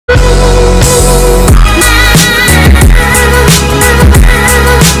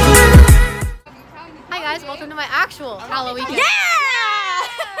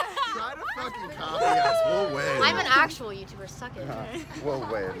suck it. We'll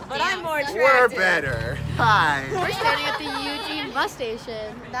win. But I'm more attractive. We're better. Hi. We're standing at the Eugene bus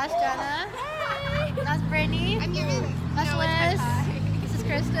station. That's Jenna. Hey. That's Brittany. I'm giving. That's Liz. This is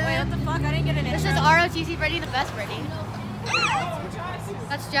Kristen. Wait, what the fuck? I didn't get an intro. This is ROTC Brittany, the best Brittany.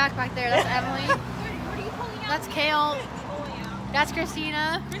 That's Jack back there. That's Emily. That's Kale. That's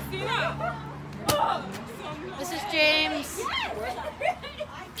Christina. This is James.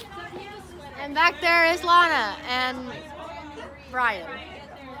 And back there is Lana and Brian.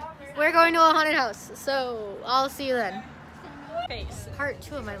 We're going to a haunted house, so I'll see you then. Face. Part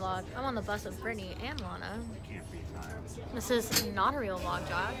 2 of my vlog. I'm on the bus with Brittany and Lana. This is not a real vlog,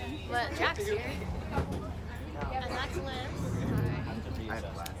 Jack, but Jack's here. And that's Liz.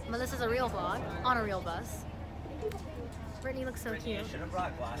 But this is a real vlog on a real bus. Brittany looks so cute.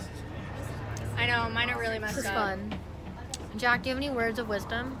 I know, mine are really messed up. This is fun. Jack, do you have any words of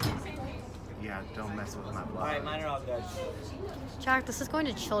wisdom? Yeah, don't mess with my blood. Alright, mine are all good. Jack, this is going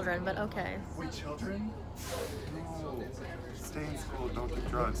to children, but okay. Wait, children? No. Stay in school, don't do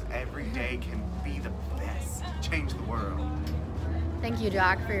drugs. Every day can be the best. Change the world. Thank you,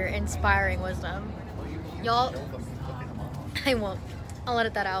 Jack, for your inspiring wisdom. Y'all, I won't. I'll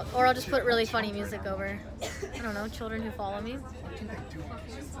edit that out. Or I'll just put really funny music over. I don't know, children who follow me.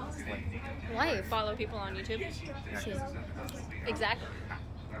 Life. Follow people on YouTube. See. Exactly.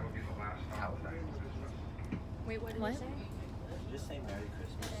 Wait, what did What? you say? Just say Merry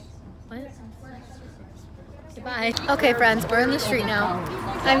Christmas. What? Goodbye. Okay, friends, we're in the street now.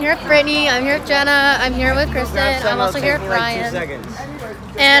 I'm here with Brittany, I'm here with Jenna, I'm here with Kristen, I'm also here with Brian.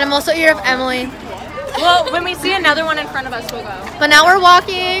 And I'm also here with Emily. Well, when we see another one in front of us, we'll go. But now we're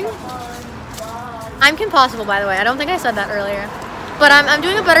walking. I'm Kim Possible, by the way. I don't think I said that earlier. But I'm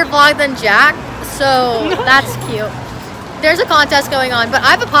doing a better vlog than Jack, so that's cute. There's a contest going on, but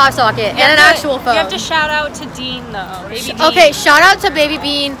I have a pop socket and an actual phone. You have to shout out to Dean, though. Baby Dean. Okay, shout out to Baby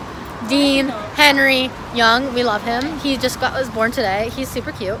Bean, Dean, Henry, Young. We love him. He just was born today. He's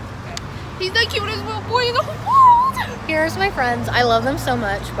super cute. He's the cutest little boy in the whole world. Here's my friends. I love them so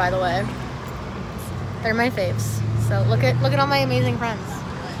much, by the way. They're my faves. So look at all my amazing friends.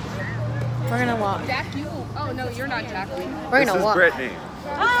 We're gonna walk. Jack, you. Oh no, you're not Jack. We're gonna walk. This is Brittany.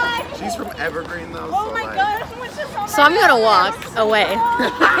 Hi. She's from Evergreen though. Oh so my like, god. So I'm gonna walk away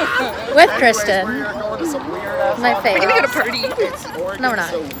with Anyways, Kristen. we're going to some weird ass My face. We're gonna go to party. No, we're not.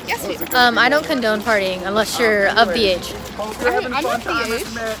 So Yes, we do. I don't condone partying unless you're of the age. hope you're having I'm fun not the time, age.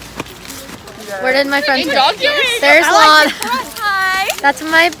 isn't it? Where did my friends go? Doggies. There's Lon. Hi. That's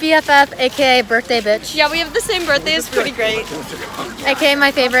my BFF, aka birthday bitch. Yeah, we have the same birthday. It's pretty great. AKA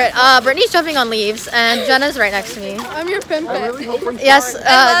my favorite. Brittany's jumping on leaves, and Jenna's right next to me. I'm your pimp. I really hope we're Yes,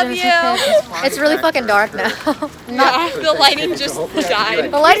 I love Jenna's- It's really fucking dark now. Yeah, the lighting just died.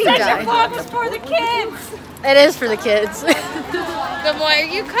 The lighting died. Vlog is for the kids. It is for the kids. Then why are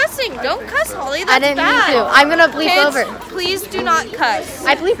you cussing? Don't cuss, Holly. That's I didn't bad. mean to. I'm gonna bleep Kids, over it. please do not cuss.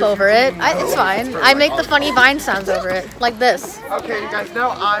 I bleep over it. It's fine. I make the funny Vine sounds over it, like this. Okay, you guys, now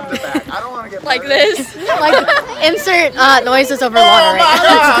I'm the back. I don't want to get Like murdered. this. Like insert noises over Lana right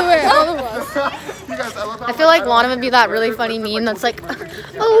now. Let's do it. All of us. You guys, I love how I feel like Lana would be that really funny meme that's like,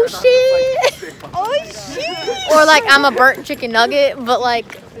 oh shit, Oh shit. or like I'm a burnt chicken nugget, but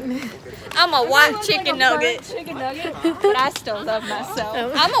like. I'm a white chicken nugget. Chicken nugget? But I still love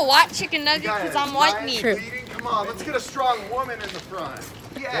myself. I'm a white chicken nugget because I'm white meat. True. Come on, let's get a strong woman in the front.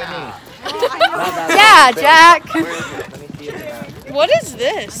 Yeah. Yeah, Jack. What is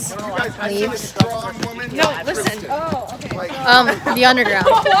this? You guys, I said a Leaves. strong woman. No, listen. Like, The underground.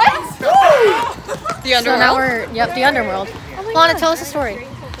 The So now underworld? we're the underworld. Lana, tell us a story.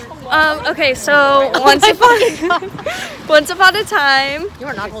 Okay, so once upon a time, You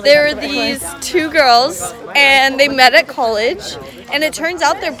are not holding there that were correctly. these two girls, and they met at college, and it turns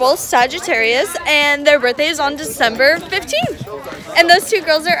out they're both Sagittarius, and their birthday is on December 15th. And those two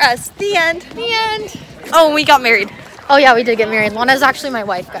girls are us. The end. The end. Oh, and we got married. Oh yeah, we did get married. Lana's actually my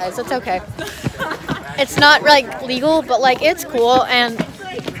wife, guys. It's okay. It's not like legal, but like it's cool. And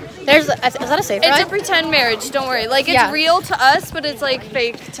there's is that a safe It's ride? a pretend marriage, don't worry. Like, it's Yeah. real to us, but it's like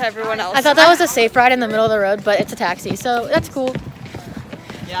fake to everyone else. I thought that was a safe ride in the middle of the road, but it's a taxi, so that's cool.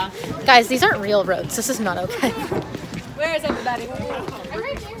 Yeah. Guys, these aren't real roads. This is not okay. Where is everybody?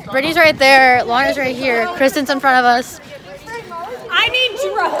 Brittany's right there. Lana's right here. Kristen's in front of us. I need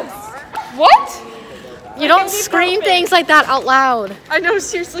drugs. What? You don't scream things like that out loud. I know,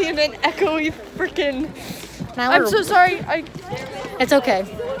 seriously, in an echoey freaking. Now I'm we're- so sorry. It's okay.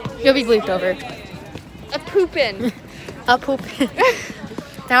 You'll be bleeped over. A poopin'. A poop.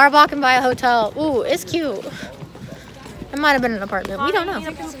 Now we're walking by a hotel. Ooh, it's cute. It might have been an apartment. We don't know.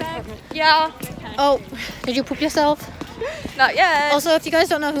 Yeah. Oh, did you poop yourself? Not yet. Also, if you guys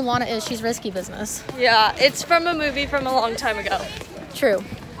don't know who Lana is, she's Risky Business. Yeah, it's from a movie from a long time ago. True.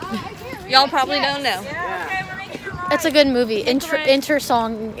 Y'all probably don't know. It's a good movie. Inter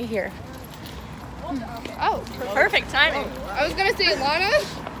song here. Oh, perfect timing. I was gonna say Lana.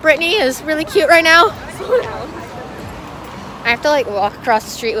 Brittany is really cute right now. I have to like walk across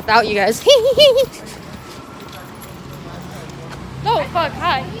the street without you guys. Oh, fuck,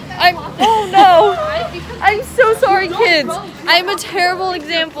 hi. Oh no. I'm so sorry, kids. I'm a terrible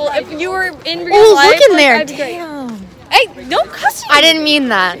example. If you were in real Oh, life, look in there. I'd be great. Damn. Hey, don't cuss me. I didn't mean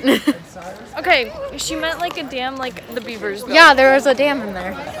that. Okay, she meant like a dam, like the beavers. Though. Yeah, there was a dam in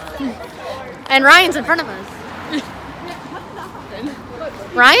there. And Ryan's in front of us.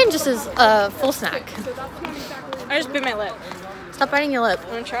 Ryan just is a full snack. I just bit my lip. Stop biting your lip. I'm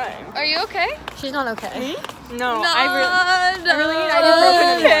gonna try. Are you okay? She's not okay. No, I really need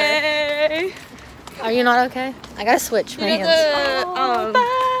ibuprofen and water. Are you not okay? I gotta switch my hands.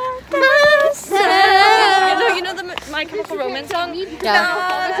 You know the My Chemical Romance song?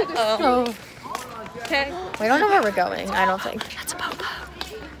 Yeah. Oh. Okay. We don't know where we're going, I don't think. That's a Popo.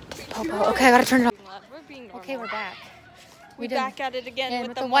 Popo. Okay, I gotta turn it off. Okay, we're back. We're back at it again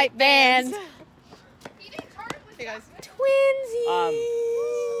with the white bands. Hey guys. Twinsies.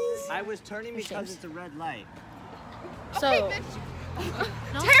 I was turning because it's a red light. So,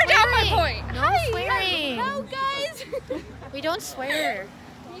 no Tear down my swearing. point. No swearing. No, guys. We don't swear.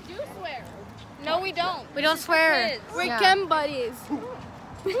 We do swear. No, we don't. We don't swear. We're Yeah. chem buddies.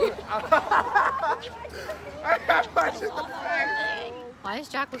 Why does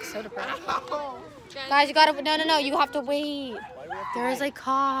Jack look so depressed? Guys, you gotta, no, you have to wait. There is a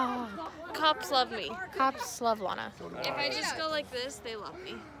cop. Cops love me. Cops love Lana. If I just go like this, they love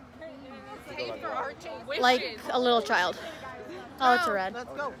me. Like a little child. Oh, it's a red. Let's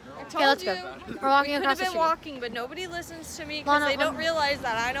go. Okay, let's go. We're walking Could across have the been street. walking, but nobody listens to me because Lana, they don't Lana. realize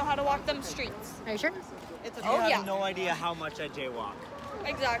that I know how to walk them streets. Are you sure? It's Oh, you yeah. have no idea how much I jaywalk.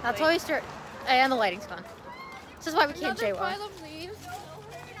 Exactly. That's why we start. And the lighting's gone. This is why we can't Another jaywalk. pile of leaves.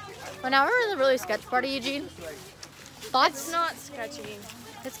 But now we're in the really sketch part of Eugene. Thoughts? It's not sketchy.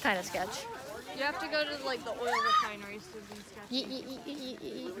 It's kind of sketch. You have to go to like the oil refineries to be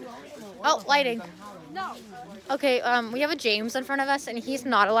sketchy. Oh, lighting. No. Okay, we have a James in front of us, and he's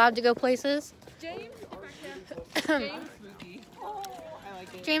not allowed to go places. James?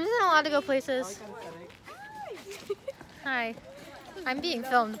 James isn't allowed to go places. Hi. I'm being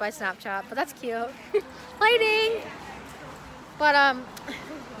filmed by Snapchat, but that's cute. Lighting! But,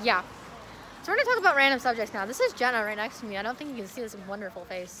 yeah. So we're gonna talk about random subjects now. This is Jenna right next to me. I don't think you can see this wonderful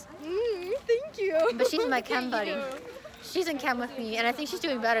face. Thank you. But she's my chem buddy. She's in chem with me, and I think she's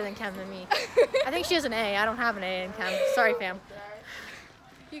doing better than chem than me. I think she has an A. I don't have an A in chem. Sorry, fam.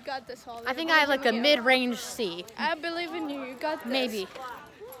 You got this, Holly. I think I have like a mid-range C. I believe in you. You got this. Maybe.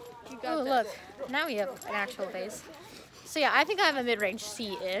 You got Oh, this. look. Now we have an actual face. So yeah, I think I have a mid-range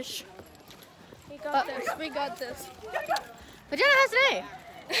C-ish. We got this. We got this. But Jenna has an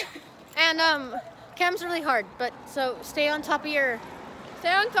A. And chem's really hard, but so stay on top of your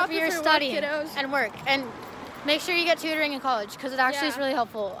Stay on top of your your studying work, kiddos. and work, and make sure you get tutoring in college because it actually is Yeah. really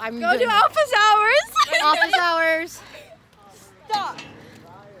helpful. I'm Go to doing office hours. office hours. Stop.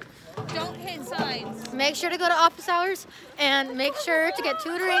 Don't hit signs. Make sure to go to office hours and make sure to get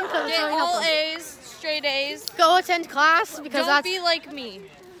tutoring because it's Get really all helpful. A's, straight A's. Go attend class because Don't that's be like me.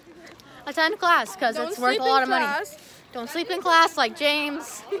 attend class because Don't it's worth sleep a lot in of money. class. Don't sleep in class like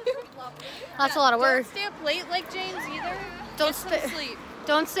James. That's a lot of work. Don't stay up late like James either. Don't Get some stay- sleep.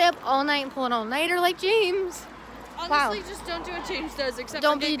 Don't stay up all night and pull an all-nighter like James. Honestly, just don't do what James does, except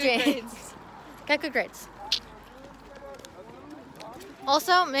Don't for be get good James. grades. Get good grades.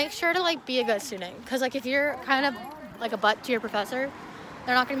 Also, make sure to like be a good student because like if you're kind of like a butt to your professor,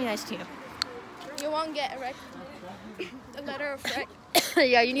 they're not gonna be nice to you. You won't get a letter of rec.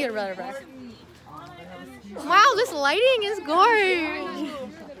 Yeah, you need a letter back. Wow, this lighting is gorgeous.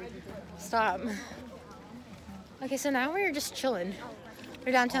 Stop. Okay, so now we're just chilling.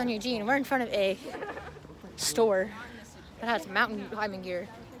 We're downtown Eugene. We're in front of a store that has mountain climbing gear.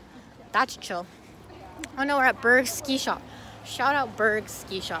 That's chill. Oh no, we're at Berg's Ski Shop. Shout out Berg's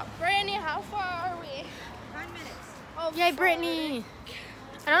Ski Shop. Brittany, how far are we? 9 minutes. Oh, Yay, Brittany.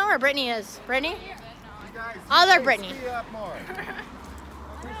 I don't know where Brittany is. Brittany? Oh, there, Brittany.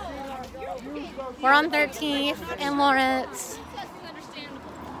 We're on 13th and Lawrence.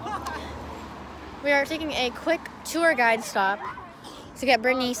 We are taking a quick tour guide stop to get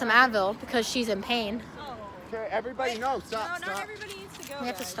Brittany some Advil because she's in pain. Okay, everybody, no, stop, No, not everybody needs to go. We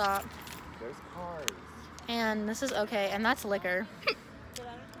have to stop. There's cars. And this is okay, and that's liquor.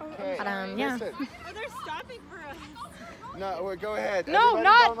 Okay, Yeah. listen. Oh, they're stopping for us. No, go ahead. No, Everybody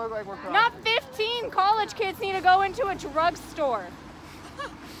not don't look like we're crying. not 15 college kids need to go into a drugstore.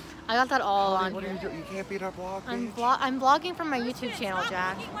 I got that all on What are here. you doing? You can't beat our blog page. I'm vlogging from my YouTube channel,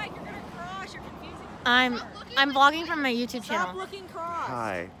 Jack. I'm vlogging from my YouTube channel.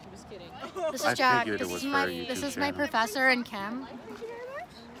 Hi. This I is Jack. figured it This was is for my a YouTube this is my channel. professor in chem.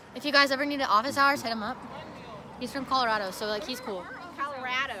 If you guys ever need an office hours, hit him up. He's from Colorado, so like he's cool.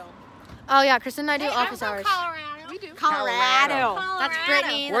 Colorado. Oh yeah, Kristen and I do office hours. Colorado. We do. Colorado. That's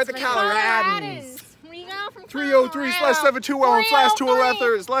Brittany. We're the That's my Coloradans. Where you go from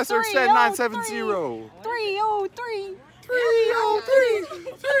 303/721/211 lesser extent 970. 303.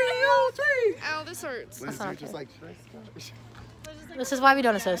 303. Ow, this hurts. Liz, not you're just okay. like, should I stop? This is why we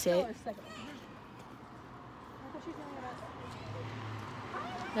don't associate.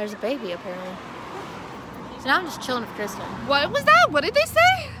 There's a baby apparently. So now I'm just chilling with Kristen. What was that? What did they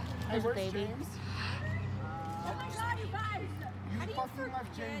say? There's a baby.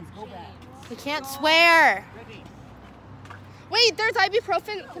 We can't swear. Wait, there's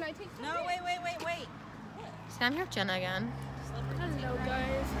ibuprofen. Can I take some? No, wait. So I'm here with Jenna again. Hello,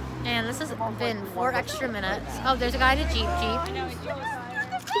 guys. And this has been 4 extra minutes. Oh, there's a guy in a Jeep.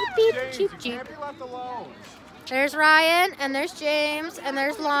 Jeep, Jeep, Jeep. Can't be left alone. There's Ryan, and there's James, and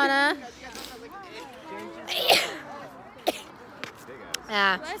there's Lana.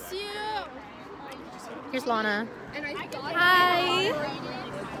 Yeah, Bless you. here's Lana. And I got Hi.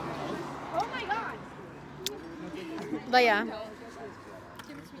 Oh my god. But yeah.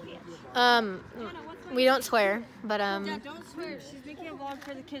 We don't swear, but Don't swear. She's making a vlog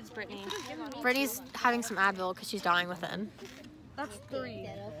for the kids, Brittany. Brittany's having some Advil because she's dying within. That's 3.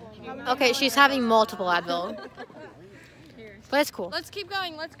 Okay, she's having multiple Advil. But it's cool. Let's keep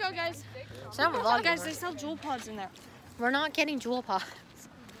going. Let's go, guys. So now we're vlogging. Guys, they sell jewel pods in there. We're not getting jewel pods.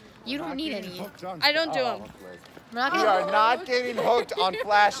 You don't need any. I don't do them. We're not We getting. are not getting hooked on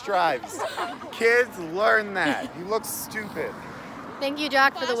flash drives. Kids, learn that. You look stupid. Thank you,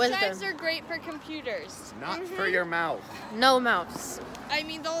 Jack, for the Flash drives wisdom. are great for computers. Not for your mouth. No mouse. I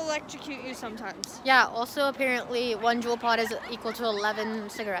mean, they'll electrocute you sometimes. Yeah, also apparently 1 jewel pod is equal to 11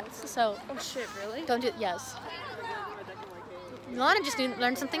 cigarettes. So Oh shit, really? don't do, yes. Lana just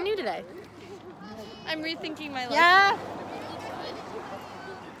learned something new today. I'm rethinking my life. Yeah.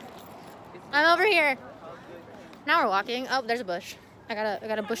 I'm over here. Now we're walking. Oh, there's a bush. I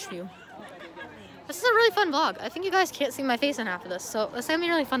got a bush view. This is a really fun vlog. I think you guys can't see my face in half of this, so it's gonna be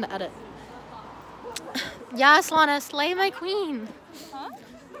really fun to edit. Yes, Lana, slay my queen. Huh?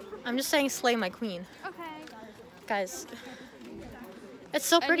 I'm just saying slay my queen. Okay. Guys, it's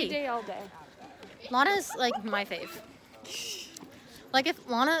so Any pretty. day, all day. Lana is like my fave. Like if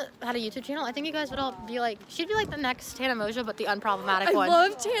Lana had a YouTube channel, I think you guys would all be like, she'd be like the next Tana Mojo, but the unproblematic I one.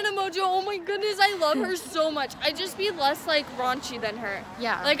 love Tana Mojo. Oh my goodness, I love her so much. I'd just be less like raunchy than her.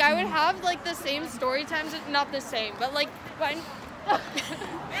 Yeah. Like I would have like the same story times, not the same, but like mine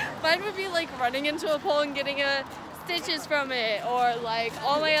would be like running into a pole and getting stitches from it, or like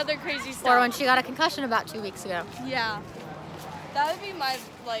all my other crazy stuff. Or when she got a concussion about 2 weeks ago. Yeah. That would be my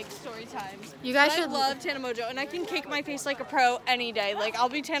like story times. You guys But should I love Tana Mojo, and I can cake my face like a pro any day. Like I'll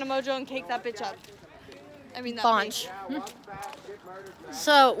be Tana Mojo and cake that bitch up. I mean that Launch. face.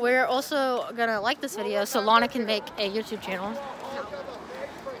 So we're also gonna like this video so Lana can make a YouTube channel.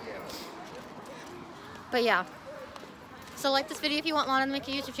 But yeah. So like this video if you want Lana to make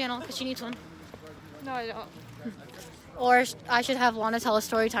a YouTube channel because she needs one. No, I don't. Or I should have Lana tell a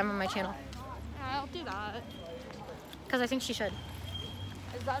story time on my channel I'll do that. because I think she should.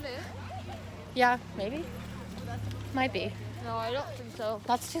 Is that it? Yeah, maybe. Might be. No, I don't think so.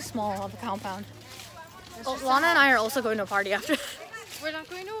 That's too small of a compound. Oh, Lana and I are also going to a party after. We're not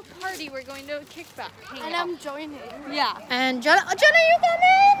going to a party. We're going to a kickback. And I'm joining. Yeah. And Jenna, you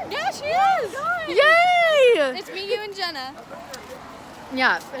coming? Yeah, she is. Yay! It's me, you, and Jenna.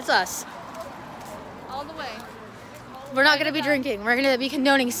 Yeah, it's us. All the way. We're not gonna be drinking. We're gonna be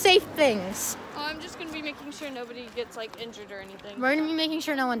condoning safe things. Oh, I'm just gonna be making sure nobody gets like injured or anything. We're gonna be making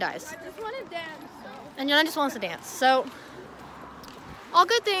sure no one dies. I just want to dance. And Jenna just wants to dance. So, all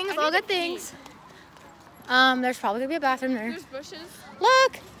good things, all good things. There's probably gonna be a bathroom there. There's bushes.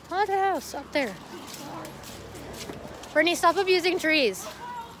 Look! Haunted house up there. Brittany, stop abusing trees.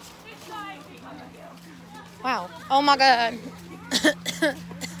 Wow. Oh my god. Oh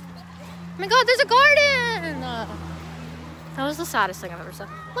my god, there's a garden! That was the saddest thing I've ever said.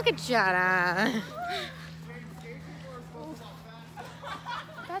 Look at Jenna.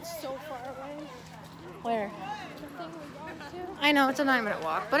 That's so far away. Where? The thing we're going to. I know, it's a 9-minute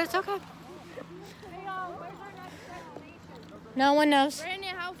walk, but it's okay. No one knows.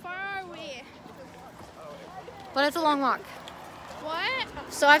 Brandon, how far are we? but it's a long walk. What?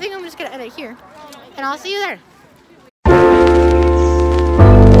 So I think I'm just gonna end it here, and I'll see you there.